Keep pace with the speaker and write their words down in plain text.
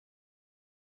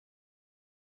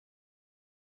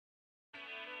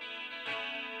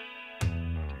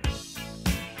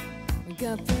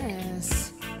got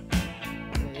this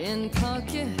in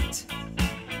pocket.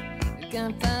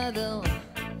 Gunpowder,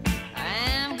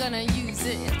 I'm gonna use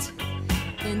it.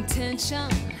 Intention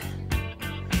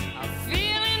of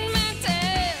feeling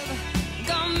mental,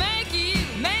 gonna make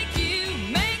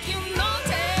you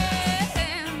notice.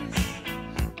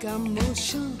 Got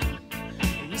motion,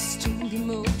 restrained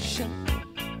emotion.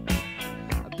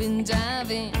 I've been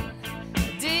diving,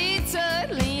 detour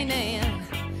leaning,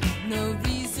 no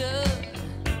reason,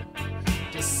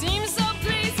 just seems so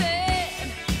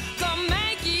pleasing. Gonna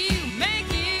make you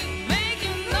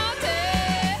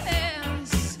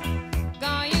notice.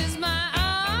 Gonna use my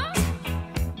arms,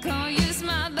 gonna use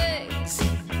my legs,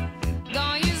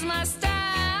 gonna use my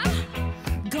style,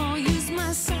 gonna use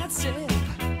my side step,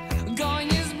 gonna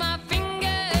use my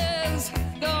fingers,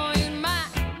 gonna use my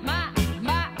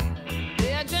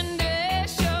imagination.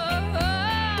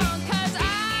 'Cause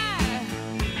I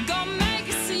gonna make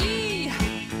you see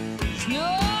there's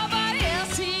nobody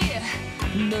else here,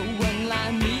 no one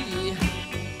like me.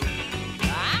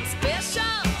 I'm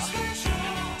special,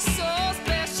 so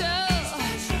special.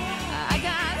 I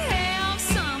gotta have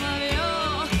some of your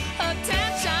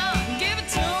attention. Give it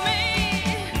to me.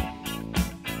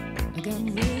 I got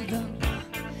rhythm,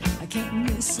 I can't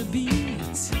miss a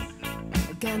beat.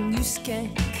 I got new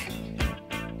skank,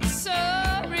 so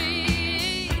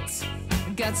read. I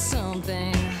got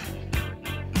something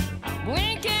I'm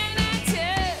winking at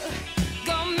you.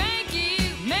 Gonna make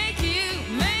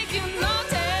you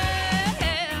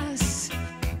notice.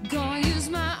 Gonna use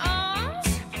my arms,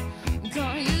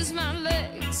 gonna use my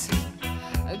legs,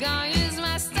 gonna use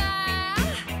my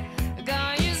style,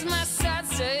 gonna use my side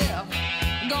step,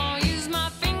 gonna use my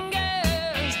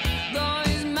fingers, gonna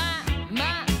use my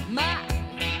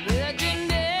imagination.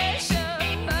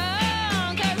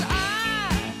 'Cause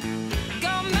I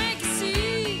gonna make you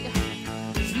see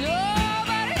there's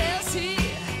nobody else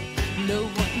here, no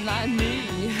one like me.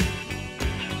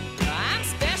 I'm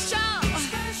special,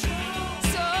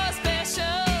 so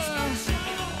special.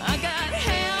 I gotta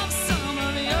have some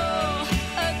of your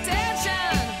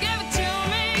attention. Give it to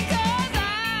me, 'cause I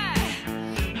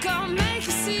gonna make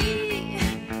you see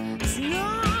there's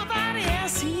nobody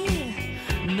else here,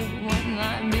 no one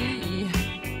like me.